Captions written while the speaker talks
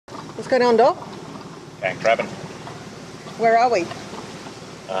What's going on, Doc? Going crabbing. Where are we?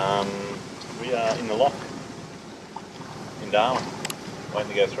 We are in the lock in Darwin, waiting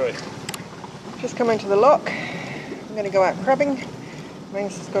to go through. Just come into the lock. I'm going to go out crabbing.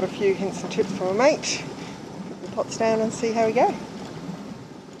 Magnus has got a few hints and tips from a mate. Put the pots down and see how we go.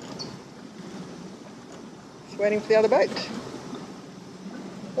 Just waiting for the other boat.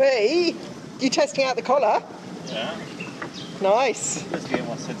 Hey, you testing out the collar? Yeah. Nice. Just to get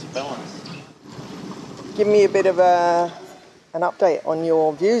one sense of balance. Give me a bit of an update on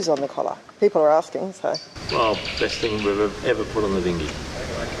your views on the collar. People are asking, so. Well, best thing we've ever put on the dinghy.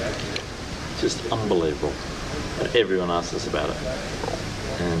 Just unbelievable. And everyone asks us about it.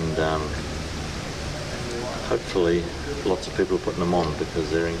 And hopefully lots of people are putting them on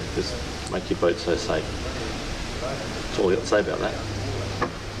because they're just make your boat so safe. That's all I got to say about that.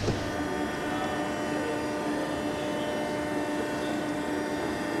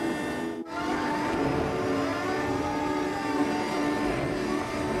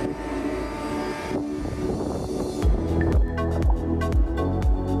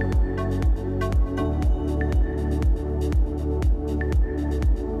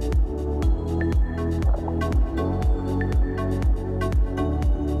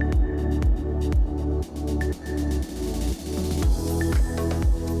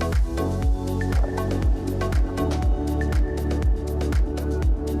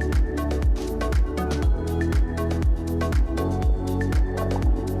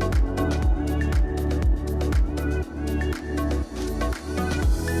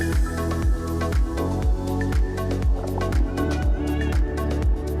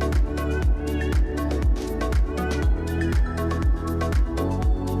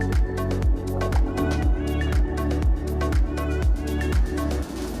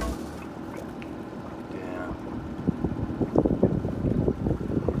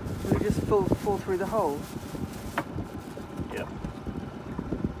 Fall through the hole. Yep.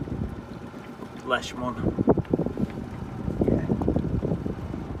 Lash them on. Yeah.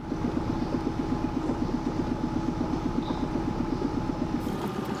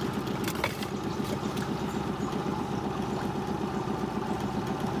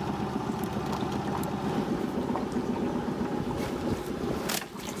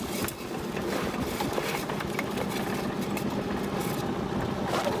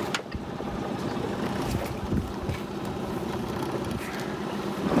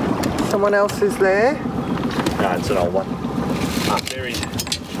 Someone else is there. No, it's an old one. Half buried.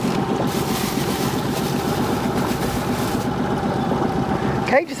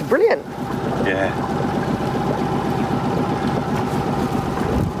 Cages are brilliant. Yeah.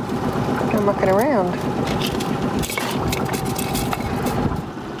 Go mucking around.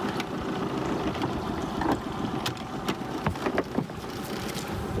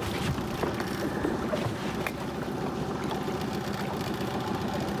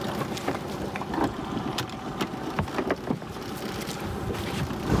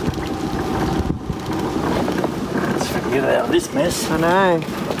 Get out of this mess. I know.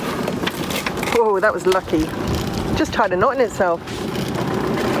 Oh, that was lucky. Just tied a knot in itself.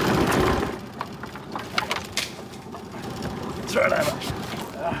 Throw it over.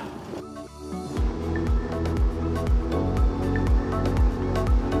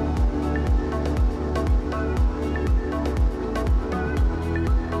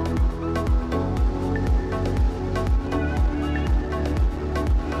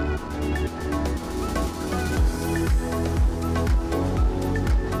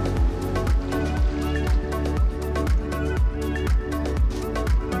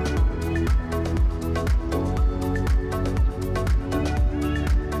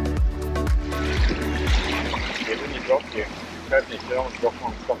 Crabs, if you don't want to drop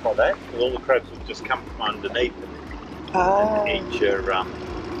on stuff like that, because all the crabs will just come from underneath and eat your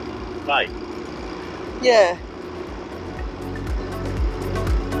bait. Yeah.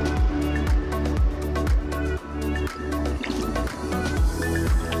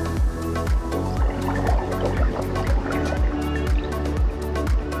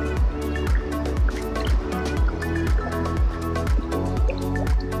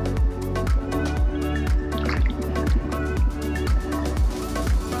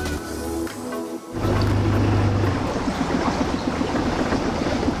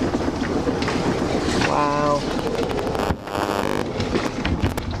 Wow.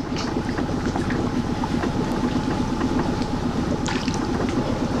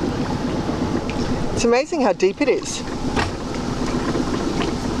 It's amazing how deep it is.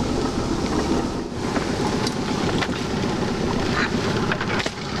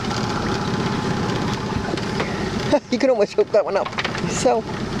 You can almost hook that one up yourself.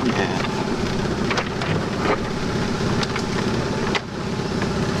 Yeah.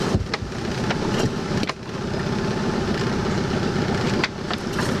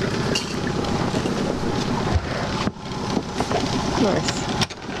 Nice.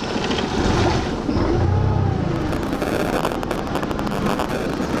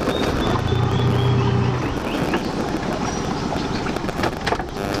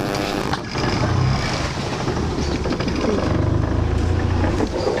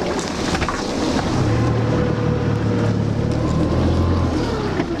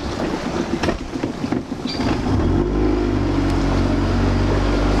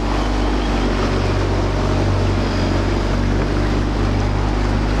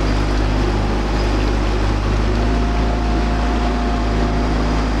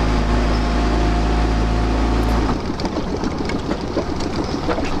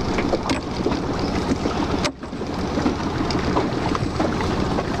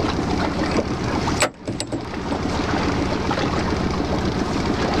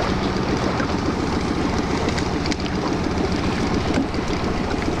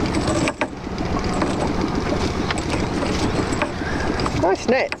 Nice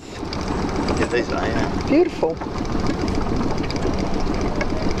nets. Yeah, these are, yeah. Beautiful.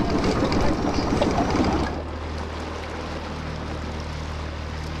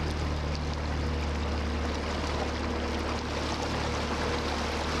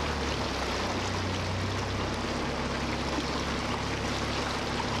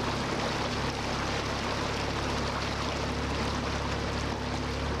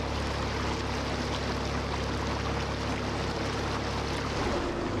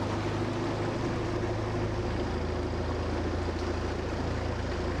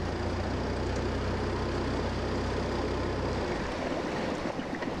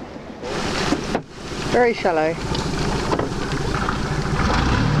 Very shallow.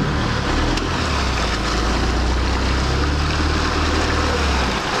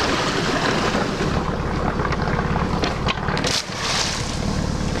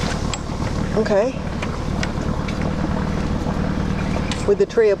 Okay. With the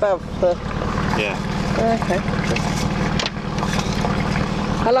tree above the... Yeah. Okay.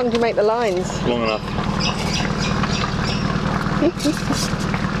 How long do you make the lines? Long enough.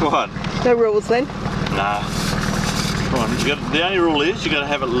 What? No rules then? Nah. Come on, the only rule is you got to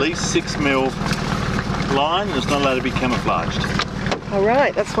have at least 6 mil line. It's not allowed to be camouflaged. All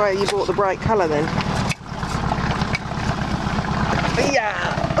right, that's why you bought the bright colour then.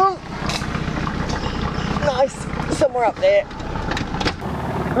 Yeah. Oh. Nice. Somewhere up there.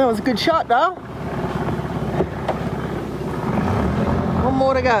 That was a good shot, though. One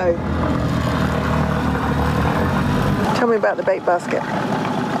more to go. Tell me about the bait basket.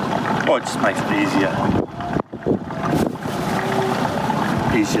 Oh, it just makes it easier.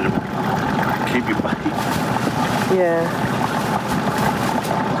 Easier to keep your bait. Yeah.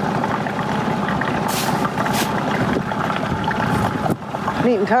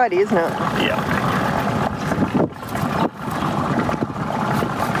 Neat and tidy, isn't it? Yeah.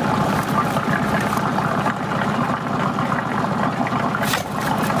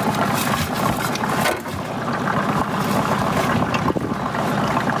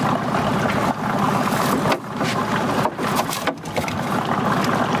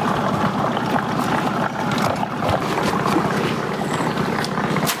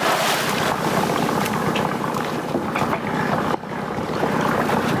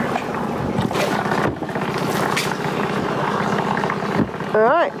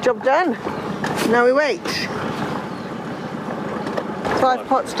 Alright, job done. Now we wait. 5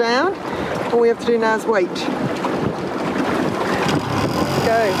 pots down. All we have to do now is wait.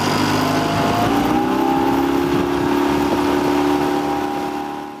 Go.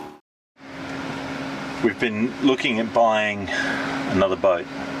 We've been looking at buying another boat,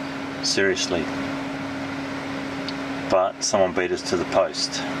 seriously. But someone beat us to the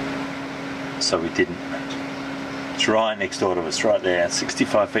post, so we didn't. It's right next door to us, right there. It's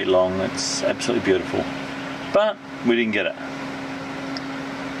 65 feet long. It's absolutely beautiful. But we didn't get it.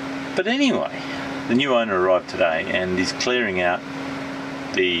 But anyway, the new owner arrived today and he's clearing out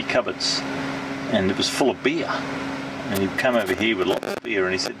the cupboards, and it was full of beer. And he'd come over here with lots of beer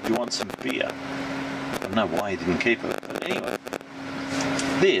and he said, "Do you want some beer?" I don't know why he didn't keep it. But anyway,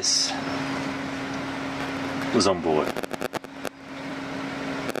 this was on board.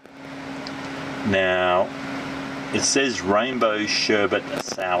 Now, it says Rainbow Sherbet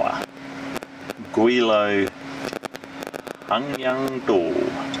Sour, Guilo Hangyang Do,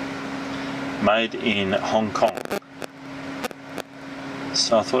 made in Hong Kong.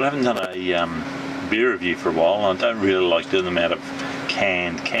 So I thought, I haven't done a beer review for a while, and I don't really like doing them out of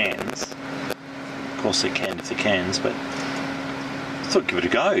canned cans. Of course they're canned if they're cans, but I thought give it a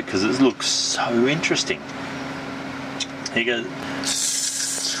go because it looks so interesting. Here you go.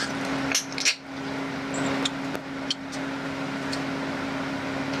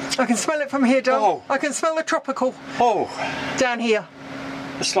 I can smell it from here, Dom. Oh. I can smell the tropical Oh, down here.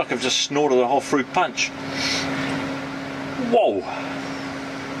 it's like I've just snorted a whole fruit punch. Whoa.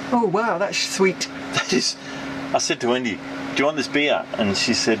 Oh wow, that's sweet. That is, I said to Wendy, do you want this beer? And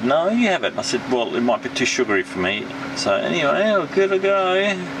she said, no, you have it. I said, well, it might be too sugary for me. So anyway, I'll give it a go.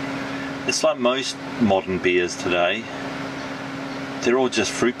 It's like most modern beers today. They're all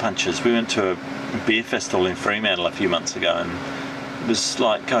just fruit punches. We went to a beer festival in Fremantle a few months ago, and it was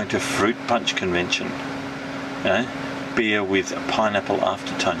like going to a fruit punch convention. You know, beer with pineapple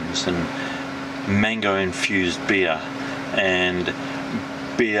aftertones and mango infused beer and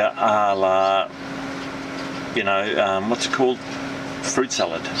beer a la, you know, what's it called? Fruit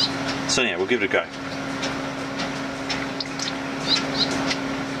salad. So yeah, we'll give it a go.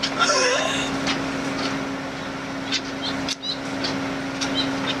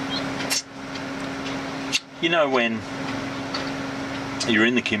 You know when you're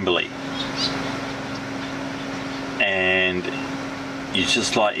in the Kimberley and you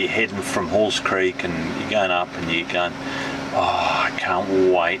just like you're heading from Halls Creek and you're going up and you're going, oh, I can't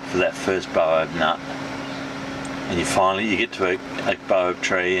wait for that first baobab nut. And you get to a baobab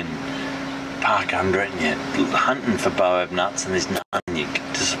tree and park under it and you're hunting for baobab nuts and there's none, and you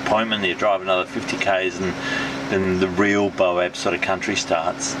get disappointment, you drive another 50 k's and then the real baobab sort of country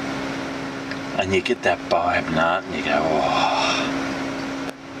starts. And you get that baobab nut and you go, oh,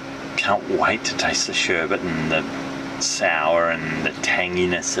 can't wait to taste the sherbet and the sour and the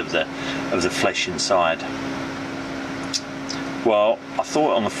tanginess of the flesh inside. Well, I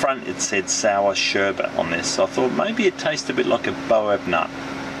thought on the front it said sour sherbet on this, so I thought maybe it tastes a bit like a baobab nut.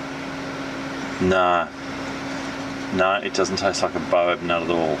 No, it doesn't taste like a baobab nut at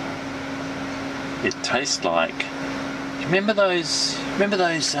all. It tastes like, remember those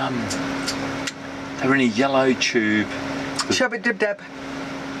they were in a yellow tube. Sherbet dib dab.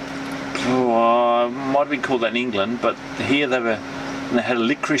 Oh, might have been called that in England, but here they had a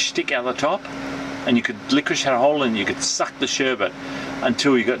licorice stick out the top, and licorice had a hole and you could suck the sherbet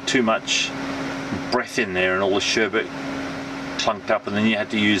until you got too much breath in there and all the sherbet clunked up, and then you had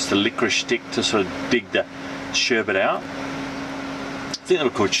to use the licorice stick to sort of dig the sherbet out. I think they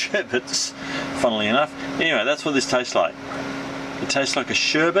were called sherbets, funnily enough. Anyway, that's what this tastes like. It tastes like a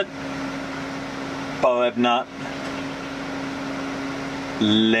sherbet, baobab nut,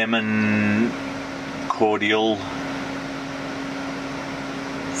 lemon cordial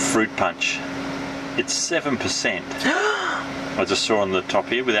fruit punch. It's 7%. I just saw on the top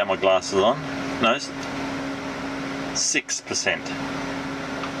here without my glasses on. No, 6%.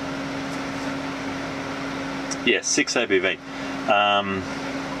 Yeah, 6 ABV.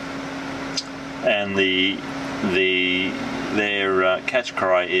 And their catch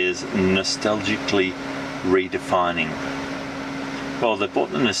cry is nostalgically redefining. Well, they brought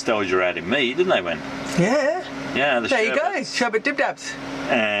the nostalgia out in me, didn't they, Wen? Yeah. Yeah, There you go, sherbet dib dabs.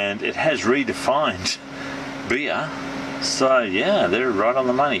 And it has redefined beer. So yeah, they're right on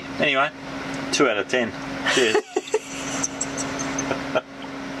the money. Anyway, 2 out of 10. Cheers.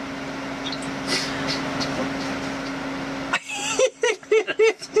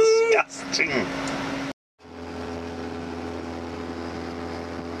 It's disgusting.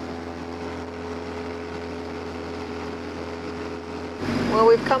 Well,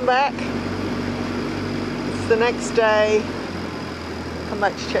 we've come back. It's the next day. Come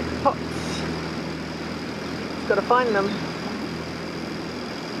back to check the pots. Got to find them.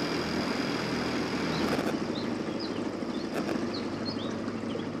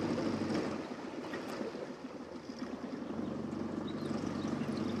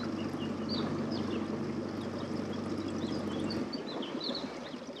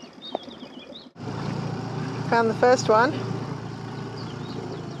 Found the first one.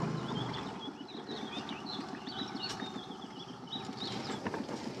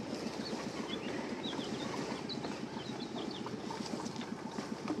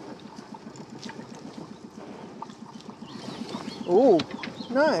 Oh,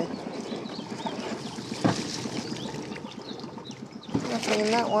 no. Nothing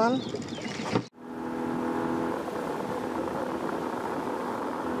in that one.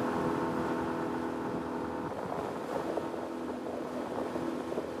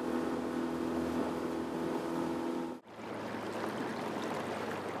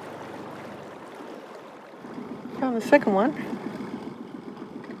 Found the second one.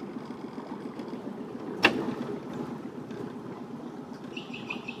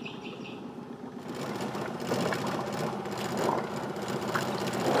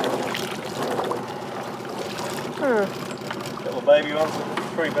 baby ones,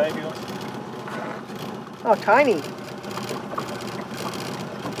 3 baby ones. Oh, tiny.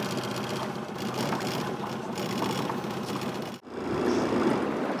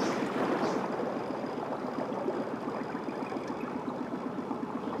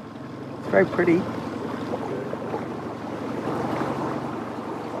 Very pretty.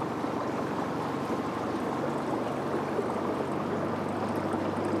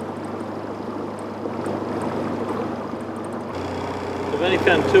 We've only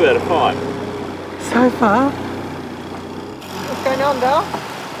found 2 out of 5. So far. What's going on, Dal?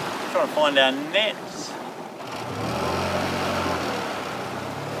 Trying to find our nets.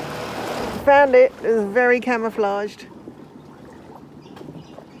 Found it. It was very camouflaged.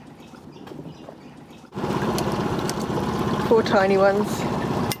 Four tiny ones.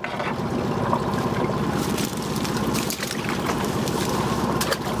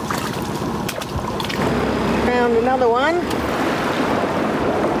 Found another one.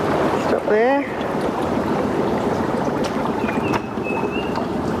 Stop there.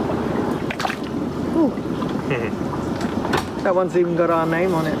 Ooh. That one's even got our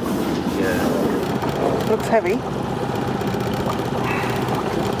name on it. Yeah. Looks heavy.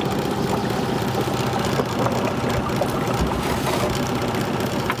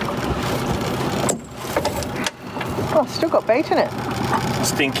 Oh, still got bait in it.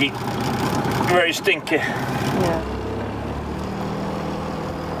 Stinky. Very stinky. Yeah.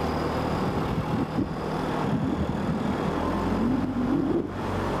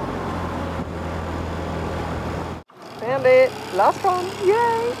 Found it. Last one.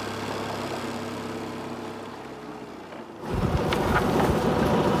 Yay!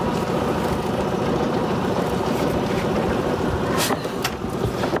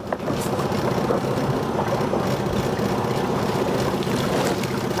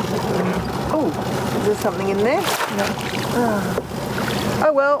 Oh, is there something in there? No.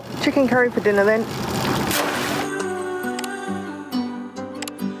 Oh well, chicken curry for dinner then.